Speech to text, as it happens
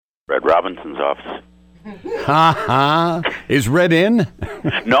Red Robinson's office. Ha. Is Red in?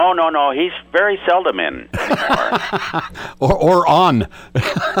 No. He's very seldom in anymore. or on.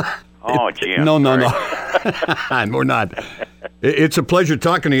 Oh, Jim. No. We're not. It's a pleasure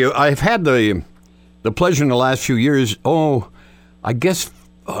talking to you. I've had the pleasure in the last few years. I guess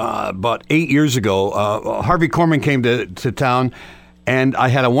about 8 years ago, Harvey Korman came to town, and I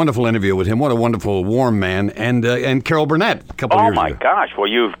had a wonderful interview with him. What a wonderful, warm man. And Carol Burnett a couple years ago. Oh, my gosh. Well,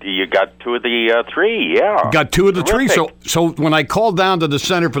 you got two of the three, yeah. Got two of the Terrific. three. So when I called down to the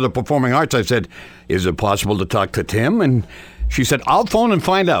Center for the Performing Arts, I said, is it possible to talk to Tim? And she said, I'll phone and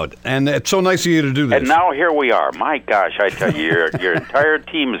find out. And it's so nice of you to do this. And now here we are. My gosh, I tell you, your entire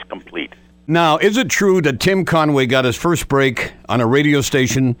team is complete. Now, is it true that Tim Conway got his first break on a radio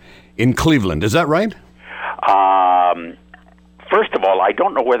station in Cleveland? Is that right? First of all, I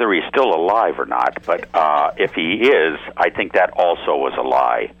don't know whether he's still alive or not, but if he is, I think that also was a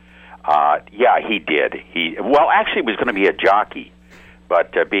lie. Yeah, he did. Actually, he was going to be a jockey,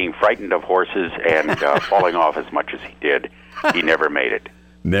 but being frightened of horses and falling off as much as he did, he never made it.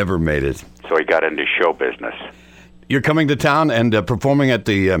 Never made it. So he got into show business. You're coming to town and performing at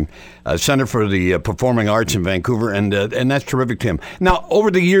the Center for the Performing Arts in Vancouver, and that's terrific, Tim. Now,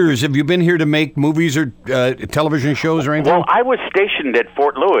 over the years, have you been here to make movies or television shows or anything? Well, I was stationed at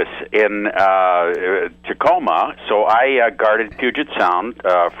Fort Lewis in Tacoma, so I guarded Puget Sound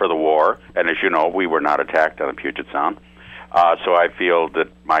for the war, and as you know, we were not attacked on Puget Sound. So I feel that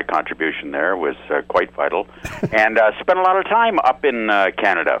my contribution there was quite vital, and spent a lot of time up in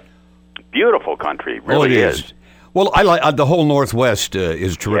Canada. Beautiful country, really is. Well, I like the whole Northwest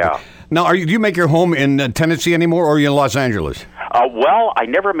is terrific. Yeah. Now, do you make your home in Tennessee anymore, or are you in Los Angeles? Well, I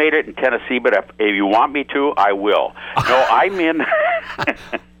never made it in Tennessee, but if you want me to, I will. No, I'm in.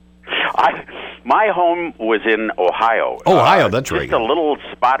 My home was in Ohio. Ohio, that's right. Just a little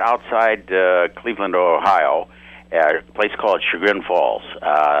spot outside Cleveland, Ohio. A place called Chagrin Falls.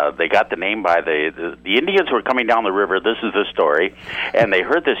 They got the name by the Indians were coming down the river. This is the story, and they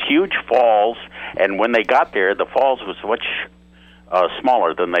heard this huge falls. And when they got there, the falls was much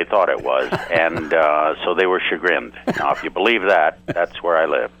smaller than they thought it was, and so they were chagrined. Now, if you believe that, that's where I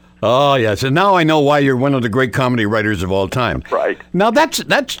live. Oh, yes. And now I know why you're one of the great comedy writers of all time. Right. Now, that's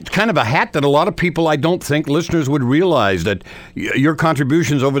kind of a hat that a lot of people, I don't think, listeners would realize that your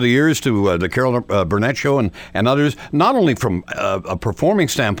contributions over the years to the Carol Burnett Show and others, not only from a performing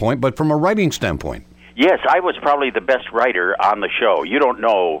standpoint, but from a writing standpoint. Yes, I was probably the best writer on the show. You don't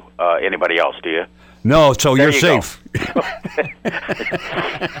know anybody else, do you? No, so you're safe.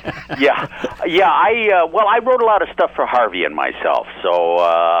 Yeah. I wrote a lot of stuff for Harvey and myself.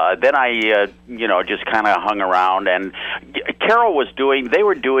 So then I, just kind of hung around. And Carol was doing. They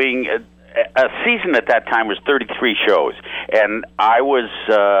were doing. A season at that time was 33 shows, and I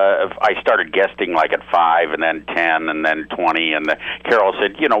started guesting like at 5, and then 10, and then 20, and Carol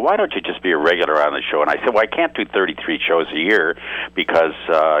said, why don't you just be a regular on the show? And I said, well, I can't do 33 shows a year because,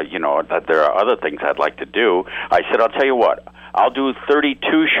 that there are other things I'd like to do. I said, I'll tell you what, I'll do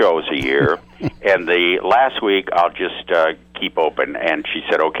 32 shows a year, and the last week I'll just keep open. And she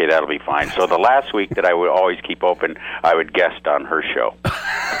said, okay, that'll be fine. So the last week that I would always keep open, I would guest on her show.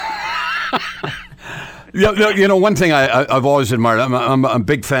 One thing I've always admired, I'm a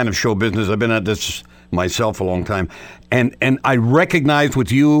big fan of show business. I've been at this myself a long time. And I recognized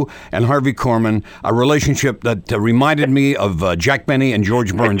with you and Harvey Korman a relationship that reminded me of Jack Benny and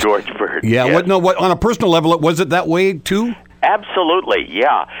George Burns. George Burns. Yeah. Yes. What on a personal level, was it that way too? Absolutely,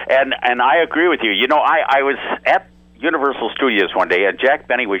 yeah. And I agree with you. I was at Universal Studios one day, and Jack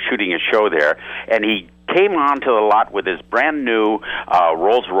Benny was shooting a show there, and he came onto the lot with his brand new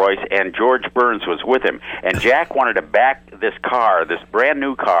Rolls Royce, and George Burns was with him. And Jack wanted to back this brand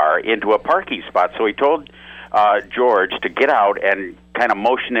new car, into a parking spot, so he told George to get out and kind of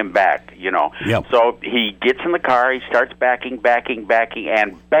motion him back, Yep. So he gets in the car, he starts backing,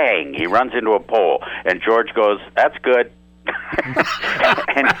 and bang, he runs into a pole. And George goes, that's good.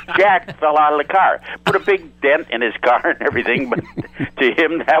 And Jack fell out of the car, put a big dent in his car and everything, but to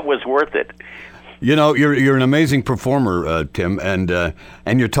him that was worth it. You're an amazing performer, Tim, and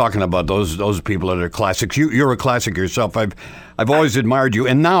you're talking about those people that are classics. You're a classic yourself. I've always admired you,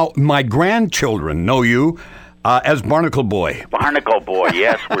 and now my grandchildren know you as Barnacle Boy. Barnacle Boy,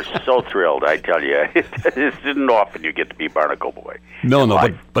 yes, we're so thrilled. I tell you, it isn't often you get to be Barnacle Boy. No,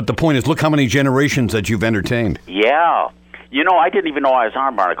 but the point is, look how many generations that you've entertained. Yeah. I didn't even know I was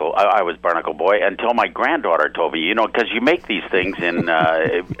on Barnacle. I was Barnacle Boy until my granddaughter told me. Because you make these things in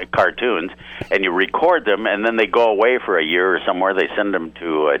cartoons and you record them, and then they go away for a year or somewhere. They send them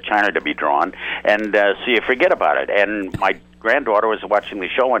to China to be drawn, and so you forget about it. And my granddaughter was watching the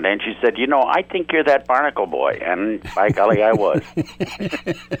show one day, and she said, I think you're that Barnacle boy. And by golly, I was.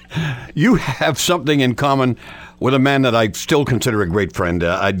 You have something in common with a man that I still consider a great friend.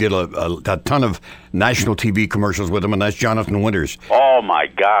 I did a ton of national TV commercials with him, and that's Jonathan Winters. Oh, my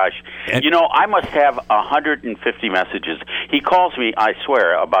gosh. And, I must have 150 messages. He calls me, I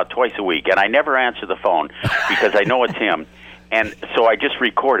swear, about twice a week, and I never answer the phone because I know it's him. And so I just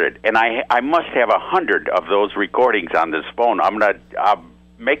recorded, and I must have 100 of those recordings on this phone. I'll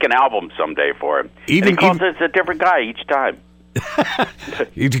make an album someday for him. And he calls us a different guy each time.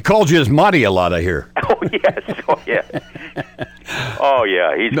 He calls you as Marty a lot, I hear. Oh, yes. Oh,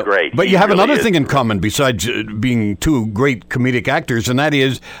 yeah, he's great. But you have another thing in common besides being two great comedic actors, and that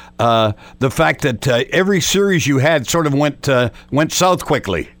is the fact that every series you had sort of went south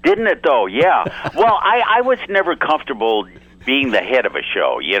quickly. Didn't it, though? Yeah. Well, I was never comfortable being the head of a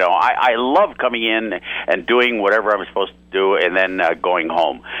show. I love coming in and doing whatever I'm supposed to do and then going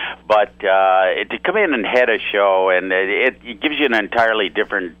home. But to come in and head a show, and it gives you an entirely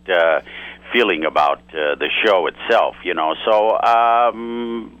different feeling about the show itself, So,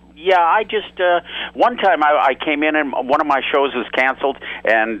 I just, one time I came in and one of my shows was canceled,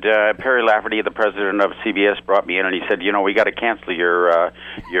 and Perry Lafferty, the president of CBS, brought me in and he said, we got to cancel your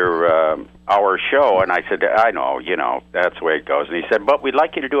hour show. And I said, I know, that's the way it goes. And he said, but we'd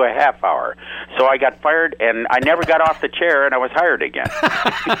like you to do a half hour. So I got fired, and I never got off the chair, and I was hired again.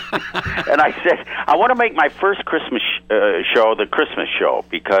 And I said, I want to make my first Christmas show the Christmas show,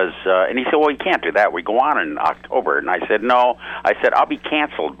 because, and he said, well, you can't do that. We go on in October. And I said, no. I said, I'll be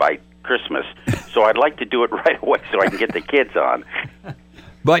canceled by Christmas, so I'd like to do it right away so I can get the kids on.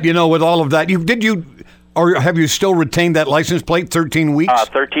 But, with all of that, or have you still retained that license plate, 13 weeks?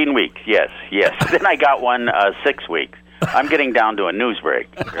 13 weeks, yes. Then I got one 6 weeks. I'm getting down to a news break,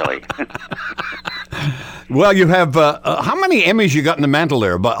 really. Well, you have, how many Emmys you got in the mantle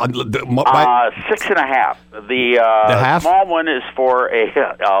there? 6.5. The small one is for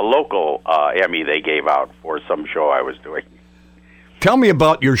a local Emmy they gave out for some show I was doing. Tell me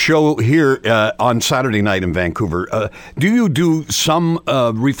about your show here on Saturday night in Vancouver. Do you do some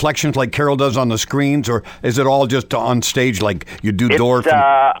reflections like Carol does on the screens, or is it all just on stage like you do Dorf?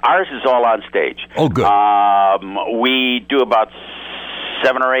 Ours is all on stage. Oh, good. We do about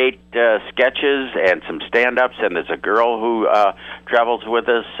 7 or 8 sketches and some stand-ups, and there's a girl who travels with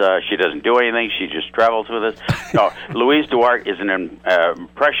us. She doesn't do anything. She just travels with us. No, Louise Duarte is an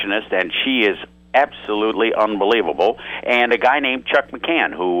impressionist, and she is absolutely unbelievable. And a guy named Chuck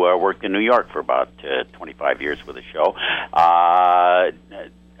McCann, who worked in New York for about 25 years with the show.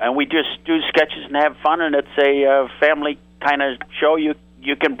 And we just do sketches and have fun, and it's a family kind of show. You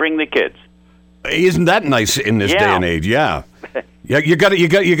can bring the kids. Isn't that nice in this day and age? Yeah. Yeah, you're going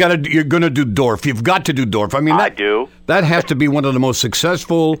to do Dorf. You've got to do Dorf. I mean, I do. That has to be one of the most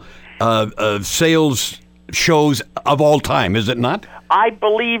successful sales shows of all time, is it not? I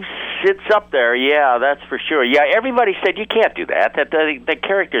believe it's up there. Yeah, that's for sure. Yeah, everybody said you can't do that. That the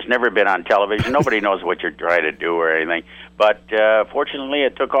character's never been on television. Nobody knows what you're trying to do or anything. But fortunately,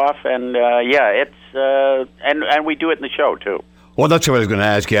 it took off, and it's and we do it in the show too. Well, that's what I was going to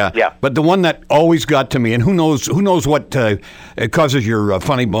ask, yeah. Yeah. But the one that always got to me, and who knows what causes your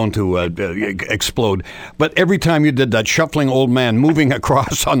funny bone to explode, but every time you did that shuffling old man moving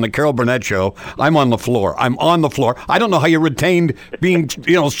across on the Carol Burnett show, I'm on the floor. I don't know how you retained being,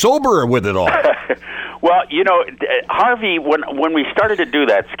 sober with it all. Well, Harvey, when we started to do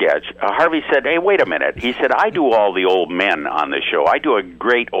that sketch, Harvey said, hey, wait a minute. He said, I do all the old men on the show. I do a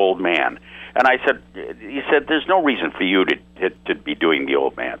great old man. And he said, there's no reason for you to be doing the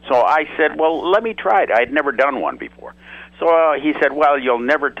old man. So I said, well, let me try it. I'd never done one before. So he said, well, you'll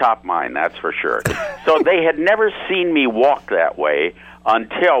never top mine, that's for sure. So they had never seen me walk that way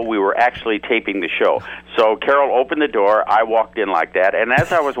until we were actually taping the show. So Carol opened the door, I walked in like that, and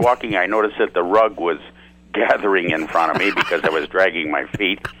as I was walking, I noticed that the rug was gathering in front of me because I was dragging my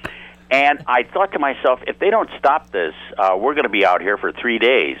feet. And I thought to myself, if they don't stop this, we're going to be out here for 3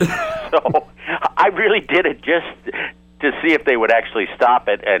 days. So I really did it just to see if they would actually stop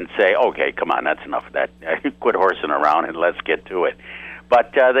it and say, okay, come on, that's enough of that. Quit horsing around and let's get to it.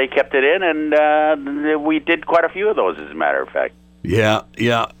 But they kept it in, and we did quite a few of those, as a matter of fact. Yeah.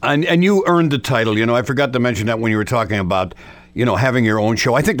 And you earned the title. I forgot to mention that when you were talking about having your own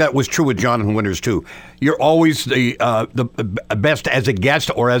show. I think that was true with Jonathan Winters, too. You're always the best as a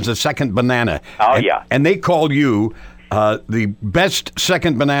guest or as a second banana. Oh, yeah. And they call you the best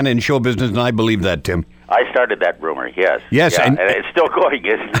second banana in show business, and I believe that, Tim. I started that rumor, yes. Yes. Yeah, and it's still going,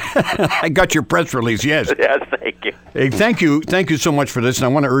 isn't it? I got your press release, yes. Yes, thank you. Hey, thank you so much for this, and I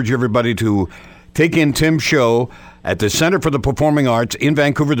want to urge everybody to take in Tim's show at the Center for the Performing Arts in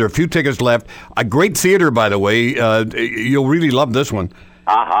Vancouver. There are a few tickets left. A great theater, by the way. You'll really love this one.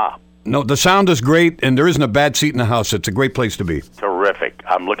 Uh-huh. No, the sound is great, and there isn't a bad seat in the house. It's a great place to be. Terrific.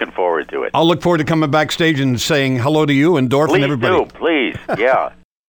 I'm looking forward to it. I'll look forward to coming backstage and saying hello to you and Dorf and everybody. Please do. Please. Yeah.